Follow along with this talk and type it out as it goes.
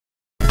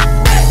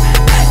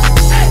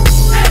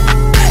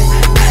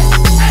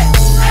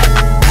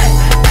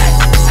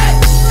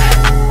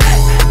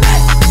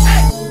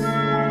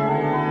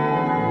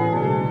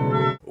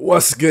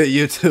What's good,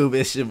 YouTube?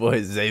 It's your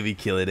boy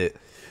ZayBeKillinIT.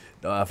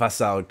 If I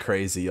sound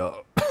crazy,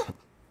 y'all,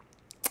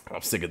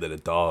 I'm sicker than a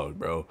dog,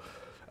 bro.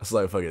 That's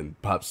like fucking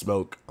Pop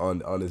Smoke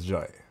on this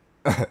joint.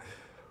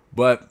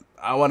 But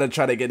I want to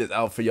try to get this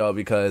out for y'all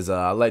because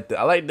I like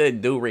to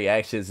do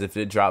reactions if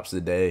it drops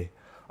today.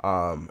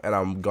 And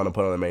I'm gonna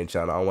put it on the main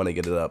channel. I want to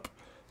get it up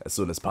as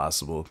soon as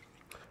possible.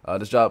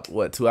 This dropped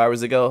what, 2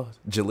 hours ago?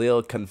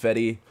 JELEEL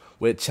CONFETTI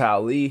with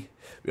CHOW.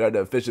 We got the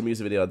official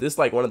music video. This is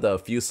like one of the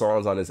few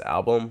songs on this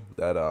album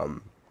that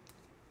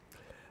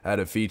had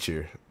a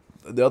feature.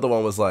 The other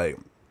one was like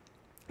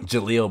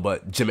JELEEL,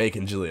 but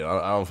Jamaican JELEEL.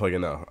 I don't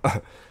fucking know.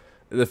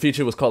 The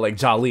feature was called like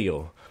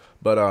JELEEL.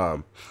 But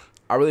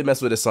I really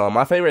messed with this song.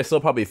 My favorite is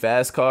still probably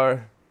Fast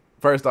Car.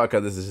 First off,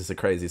 because this is just a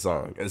crazy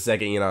song. And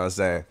second, you know what I'm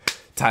saying,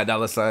 $Ty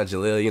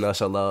JELEEL, you know,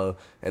 show love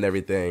and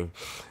everything.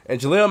 And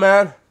JELEEL,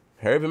 man,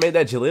 heard made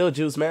that JELEEL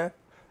juice, man.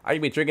 I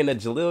could be drinking that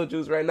JELEEL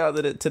juice right now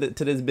to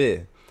this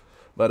bit.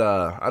 But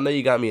I know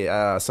you got me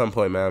at some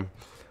point, man.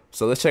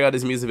 So let's check out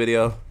this music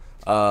video.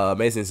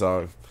 Amazing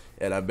song.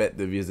 And I bet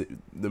the music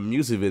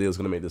video is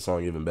gonna make the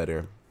song even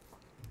better.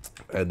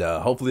 And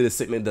hopefully the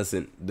sickness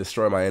doesn't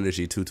destroy my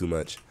energy too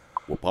much.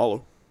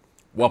 Wapalo.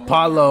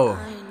 Wapalo.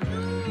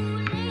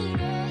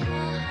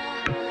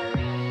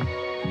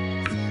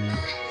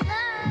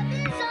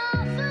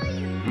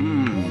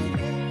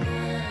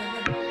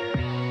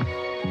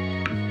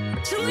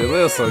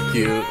 JELEEL's so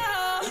cute.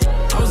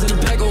 I was in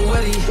the back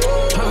already,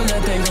 popping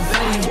that thing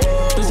confetti.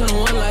 Bitch on the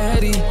one like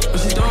Hetty, but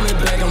she throwing it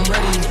back, I'm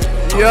ready.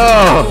 Yo!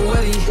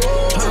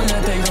 Popping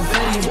that thing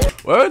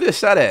confetti. Where was this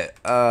shot at?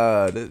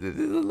 This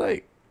is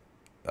like,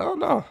 I don't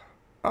know,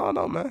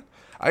 man.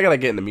 I gotta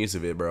get in the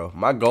music vid, bro.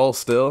 My goal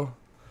still,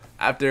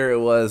 after it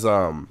was,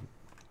 I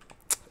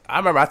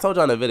remember I told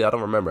you on the video. I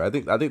don't remember. I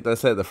think I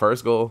said the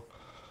first goal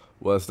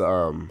was the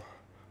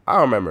I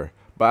don't remember,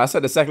 but I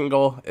said the second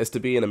goal is to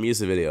be in a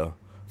music video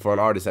for an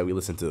artist that we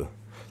listen to,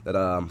 that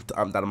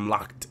I'm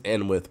locked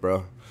in with,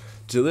 bro.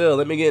 JELEEL,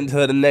 let me get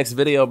into the next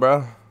video,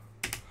 bro.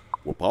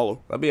 Wapalo.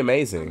 That'd be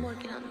amazing.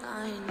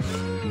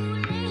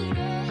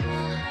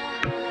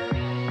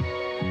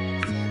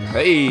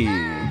 Hey,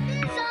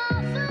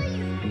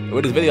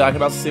 with this video, I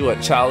can also see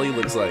what CHOW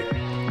looks like. Is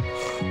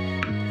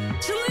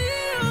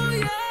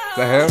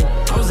that him?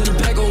 I was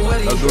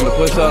doing the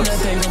push-ups.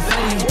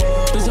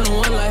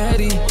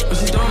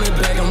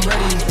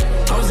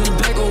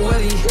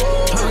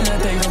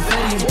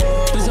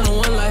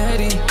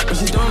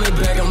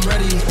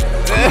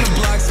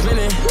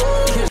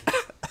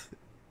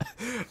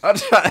 I'm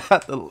trying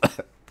not to laugh.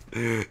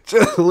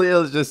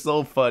 JELEEL's just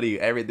so funny.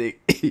 Everything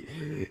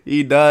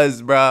he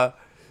does, bro.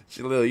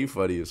 JELEEL, you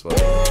funny as fuck.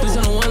 Look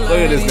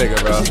at this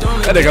nigga, bro.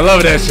 That nigga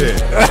love that shit.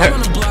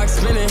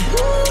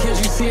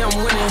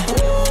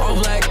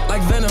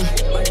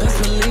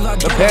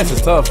 The pants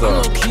is tough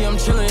though.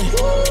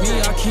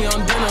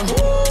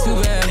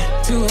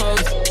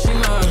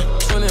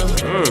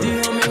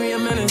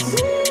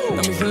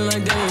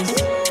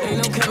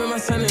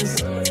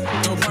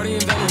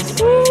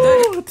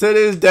 To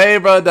this day,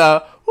 bro,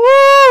 the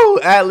woo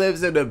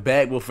ad-libs in the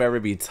back will forever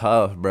be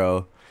tough,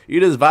 bro. You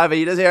just vibe it,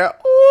 you just hear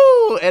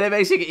ooh, and it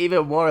makes you get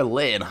even more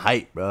lit and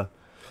hype, bro.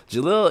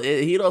 JELEEL,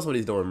 he knows what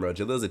he's doing, bro.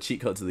 JELEEL's a cheat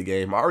code to the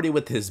game. Already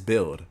with his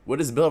build. With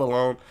his build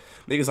alone,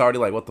 niggas already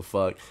like, what the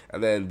fuck?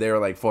 And then they were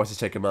like forced to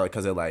check him out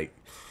because they're like,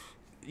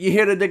 you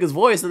hear the nigga's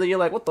voice and then you're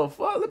like, what the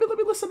fuck? Let me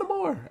listen to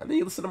more. And then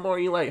you listen to more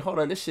and you're like, hold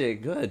on, this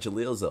shit good.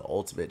 JELEEL's the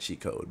ultimate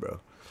cheat code, bro.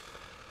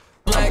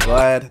 I'm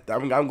glad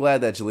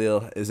that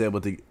JELEEL is able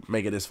to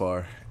make it this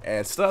far,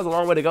 and still has a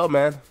long way to go,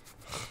 man.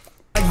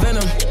 Like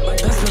venom,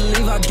 best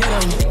believe I get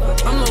him.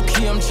 I'm low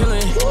key, I'm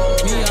chilling.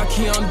 Me, I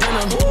key on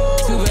denim.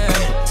 Too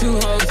bad, two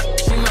hoes,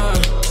 she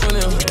mine,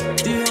 twin him.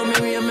 D-Ho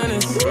made me a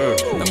menace.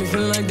 Got me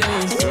feeling like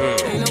Dennis.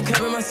 Ain't no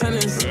cap in my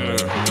sentence.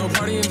 No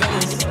party in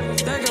Venice.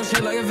 That girl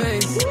shit like a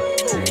vase.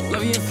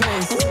 Love your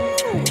face,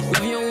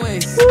 love your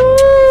waist,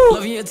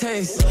 love your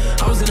taste.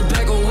 I was in the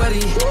back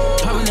already,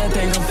 popping that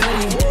thing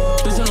confetti.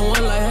 Bitch on the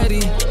one like Hetty,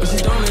 but she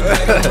throwing it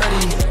back, I'm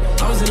ready.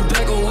 I was in the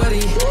back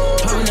already,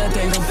 popping that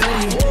thing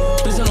confetti.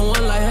 Bitch on the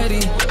one like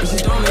Hetty, but she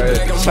throwing it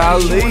back,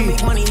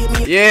 I'm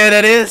ready. Yeah,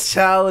 that is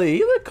CHOW.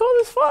 He look cool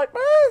as fuck,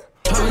 man.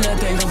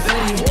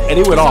 And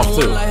he went off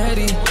too.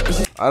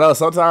 I know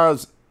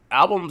sometimes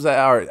albums that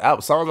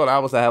are songs on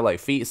albums that have like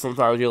feet.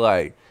 Sometimes you're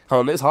like,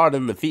 oh, this hard,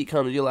 and the feet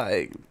come, and you're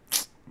like,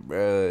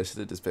 bruh, it should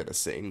have just been a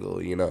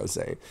single. You know what I'm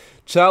saying?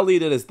 CHOW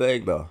did his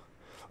thing though.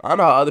 I don't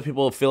know how other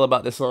people feel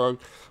about this song,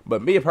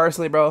 but me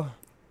personally, bro,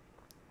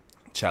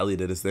 CHOW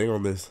did his thing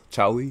on this.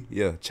 CHOW,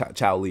 yeah,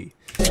 CHOW. You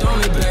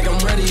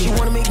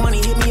wanna make money,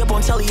 hit me up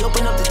on telly,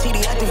 open up the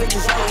TD, activate the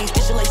Sally.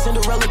 This shit like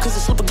Cinderella, cause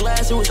it's slip of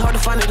glass, it was hard to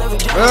find it every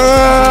day.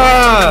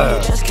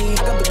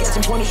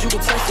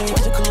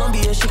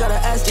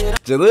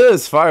 JELEEL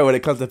is fire when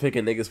it comes to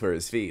picking niggas for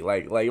his feet.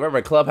 Like you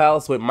remember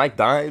Clubhouse with Mike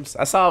Dimes?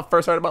 That's how I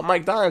first heard about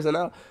Mike Dimes, and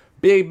now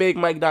big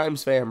Mike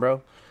Dimes fan,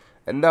 bro.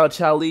 And now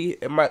CHOW,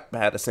 it might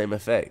have the same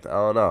effect. I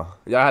don't know.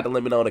 Y'all had to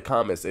let me know in the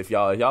comments if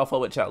y'all fuck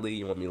with CHOW,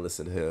 you want me to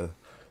listen to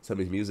some of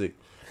his music.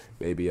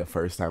 Maybe a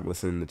first time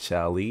listening to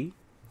CHOW.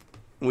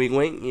 Wink,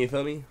 wink. You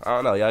feel me? I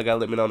don't know. Y'all gotta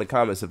let me know in the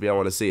comments if y'all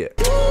want to see it.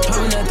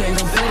 That thing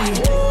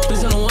confetti.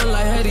 Bitch on the one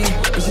like Hetty.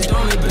 But she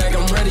throwing me back,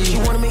 I'm ready. She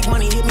wanna make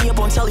money, hit me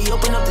up on telly.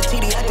 Open up the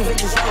TD, activate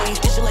the celly.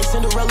 This shit like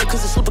Cinderella,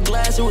 cause it's slip of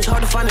glass. It was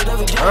hard to find it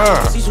every day.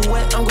 She's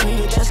wet, I'm gonna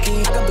need a jet ski.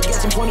 I got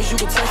baguettes and pointers, you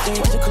can test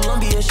it. Went to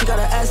Colombia, she got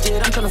her ass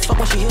did. I'm tryna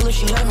fuck when she heal if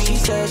she let me. She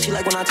said she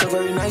like when I talk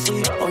very nicely.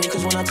 Only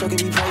cause when I talk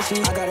it be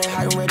pricey. I got it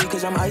hot and ready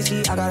cause I'm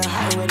icy. I got it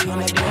hot and ready on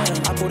that damn.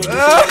 I put it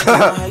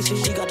icy.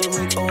 She got the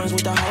Rick Owens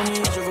with the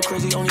homie. I drove her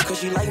crazy only cause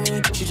she like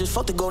me. She just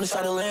fucked the gold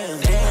inside the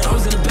land. Damn. I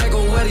was in the back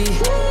of Weddy.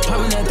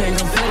 Popping that thing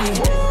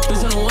confetti.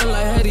 Bitch on the one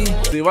like Hetty.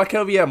 See, why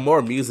can't we have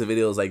more music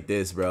videos like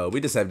this, bro?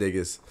 We just have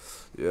niggas,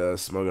 yeah,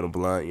 smoking a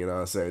blunt, you know what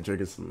I'm saying,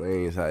 drinking some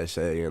lean type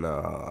shit, you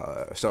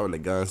know, showing the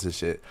guns and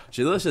shit.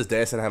 She looks just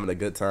dancing, having a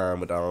good time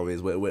with the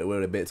homies,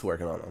 with the bits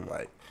working on them.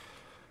 Like,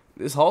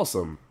 it's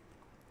wholesome.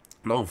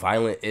 No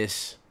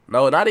violent-ish.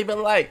 No, not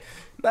even like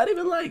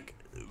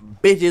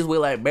bitches with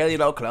like barely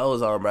no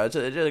clothes on, bro.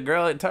 Just a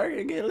girl in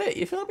Target getting lit.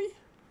 You feel me?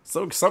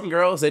 Some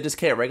girls, they just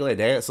can't regularly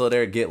dance, so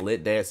their get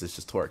lit dance is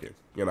just twerking.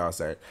 You know what I'm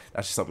saying?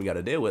 That's just something you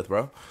gotta deal with,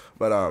 bro.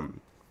 But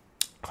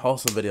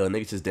wholesome video,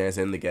 niggas just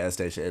dancing in the gas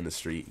station, in the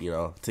street, you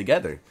know,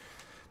 together,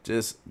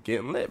 just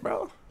getting lit,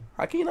 bro.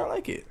 How can you not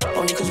like it?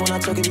 Only cause when I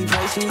took it be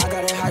pricey. I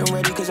got it hot and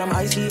ready cause I'm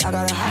icy. I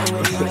got it hot and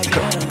ready on that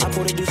damn. I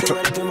put a deuce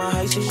right up in my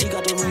icy. She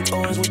got the Rick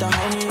Owens with the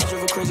homie. I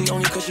drove her crazy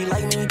only cause she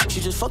like me. She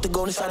just fucked the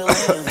gold inside the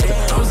land.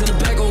 Damn. I was in the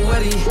back of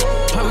Weddy.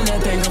 Popping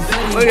that thing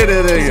confetti. Look at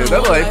that nigga.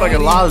 That's like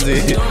fucking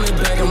lousy.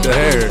 With the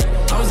hair.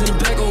 I was in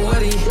the back of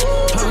Weddy.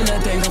 Popping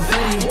that thing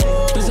confetti.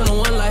 Bitch on the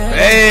one like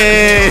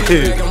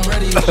Hey. I'm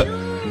ready.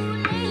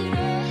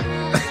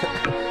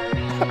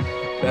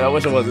 Man, I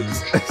wish I wasn't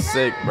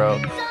sick, bro.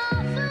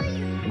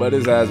 But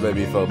his ass made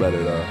me feel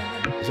better though.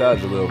 Shout out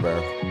to Lil,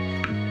 bro.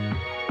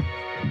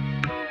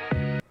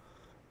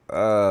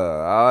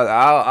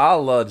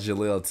 I'll love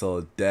JELEEL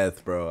till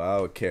death, bro. I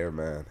don't care,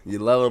 man. You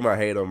love him or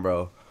hate him,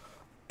 bro.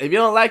 If you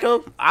don't like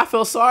him, I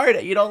feel sorry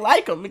that you don't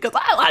like him because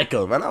I like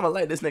him, and I'ma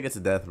like this nigga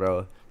to death,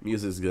 bro.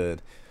 Music's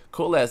good,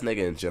 cool ass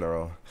nigga in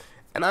general,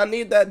 and I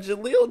need that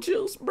JELEEL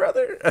juice,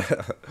 brother.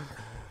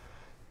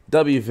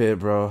 WVid,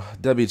 bro.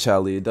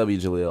 WCHOW,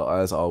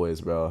 WJELEEL, as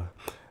always, bro.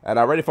 And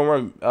I'm ready for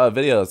more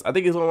videos. I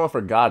think he's one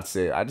for God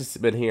Sent. I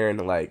just been hearing,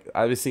 like,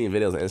 I've been seeing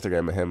videos on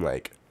Instagram of him,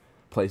 like,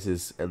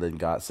 places and then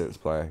God Sent's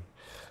playing.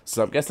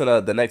 So I'm guessing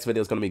the next video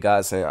is going to be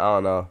God Sent. I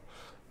don't know.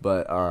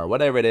 But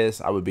whatever it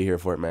is, I would be here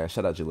for it, man.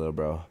 Shout out JELEEL,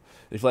 bro.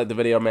 If you like the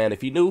video, man,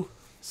 if you new,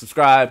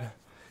 subscribe.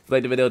 If you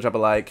like the video, drop a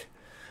like.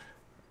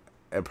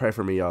 And pray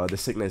for me, y'all.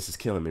 This sickness is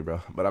killing me, bro.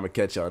 But I'm going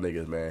to catch y'all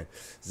niggas, man.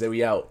 Zay,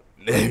 we out.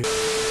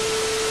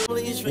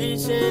 Please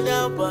reaching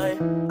out,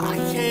 but I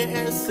can't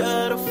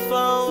answer the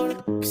phone.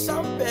 Cause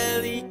I'm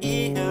barely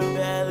eating,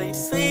 barely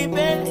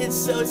sleeping. It's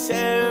so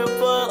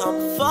terrible.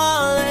 I'm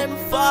falling,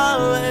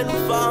 falling,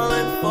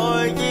 falling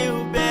for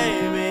you,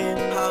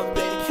 baby. I've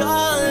been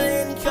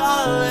calling,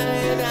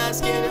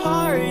 asking